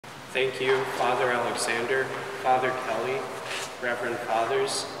Thank you, Father Alexander, Father Kelly, Reverend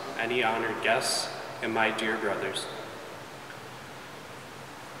Fathers, any honored guests, and my dear brothers.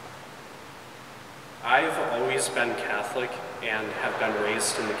 I've always been Catholic and have been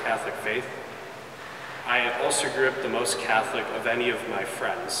raised in the Catholic faith. I also grew up the most Catholic of any of my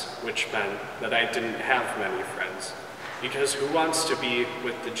friends, which meant that I didn't have many friends. Because who wants to be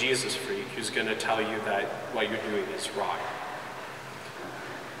with the Jesus freak who's going to tell you that what you're doing is wrong?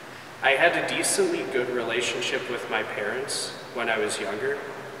 I had a decently good relationship with my parents when I was younger,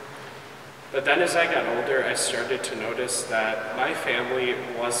 but then as I got older, I started to notice that my family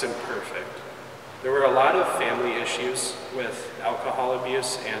wasn't perfect. There were a lot of family issues with alcohol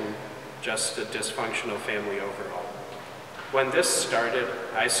abuse and just a dysfunctional family overall. When this started,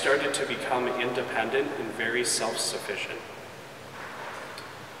 I started to become independent and very self-sufficient.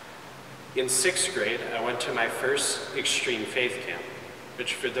 In 6th grade, I went to my first extreme faith camp,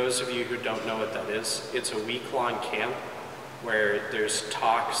 which for those of you who don't know what that is, it's a week-long camp where there's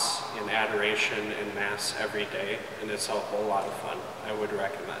talks and adoration and mass every day, and it's a whole lot of fun. I would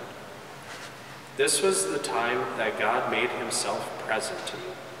recommend. This was the time that God made himself present to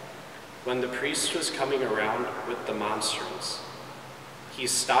me. When the priest was coming around with the monstrance, he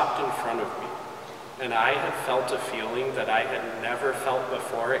stopped in front of me, and I had felt a feeling that I had never felt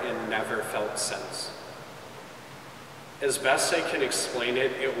before and never felt since. As best I can explain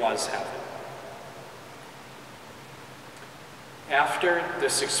it, it was heaven. After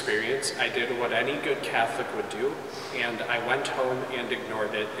this experience, I did what any good Catholic would do, and I went home and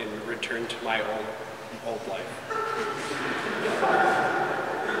ignored it and returned to my old life.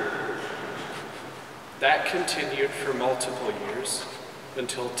 That continued for multiple years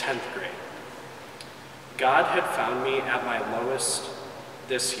until 10th grade. God had found me at my lowest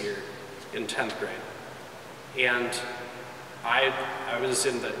this year in 10th grade, and I was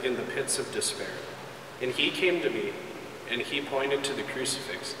in the pits of despair. And he came to me and he pointed to the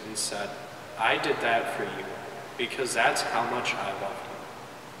crucifix and said, "I did that for you because that's how much I loved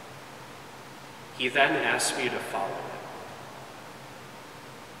you." He then asked me to follow him.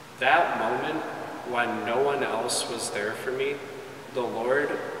 That moment when no one else was there for me, the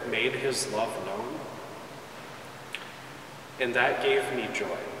Lord made his love known, and that gave me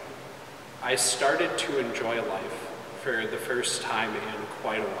joy. I started to enjoy life for the first time in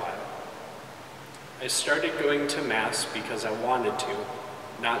quite a while. I started going to Mass because I wanted to,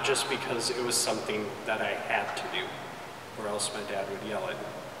 not just because it was something that I had to do, or else my dad would yell at me.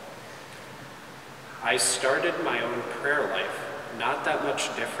 I started my own prayer life, not that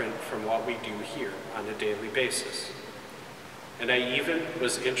much different from what we do here on a daily basis. And I even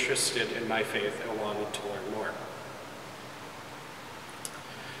was interested in my faith and wanted to learn more.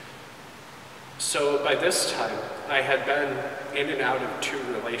 So by this time, I had been in and out of 2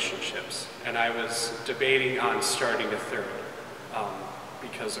 relationships, and I was debating on starting a 3rd,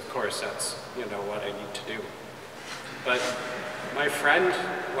 because of course that's, what I need to do. But my friend,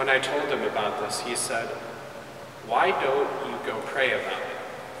 when I told him about this, he said, "Why don't you go pray about it?"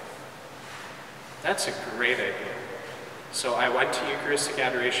 That's a great idea. So I went to Eucharistic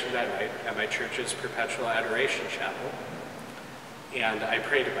Adoration that night at my church's Perpetual Adoration Chapel, and I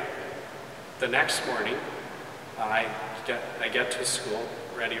prayed about it. The next morning, I get to school,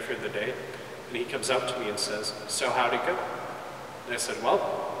 ready for the day, and he comes up to me and says, "So how'd it go?" And I said, "Well,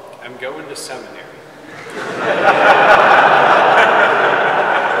 I'm going to seminary."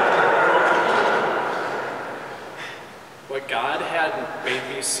 What God had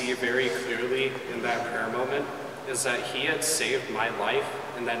made me see very clearly in that prayer moment is that he had saved my life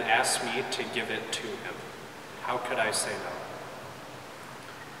and then asked me to give it to him. How could I say no?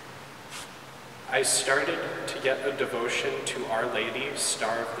 I started to get a devotion to Our Lady,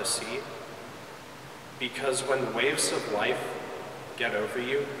 Star of the Sea, because when the waves of life get over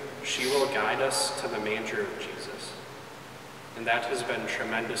you, she will guide us to the manger of Jesus. And that has been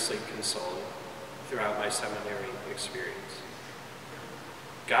tremendously consoling throughout my seminary experience.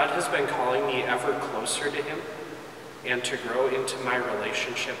 God has been calling me ever closer to him and to grow into my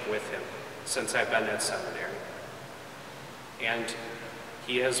relationship with him since I've been at seminary. And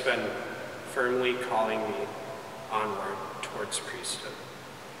he has been firmly calling me onward towards priesthood.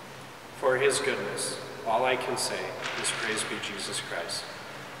 For his goodness, all I can say is praise be Jesus Christ.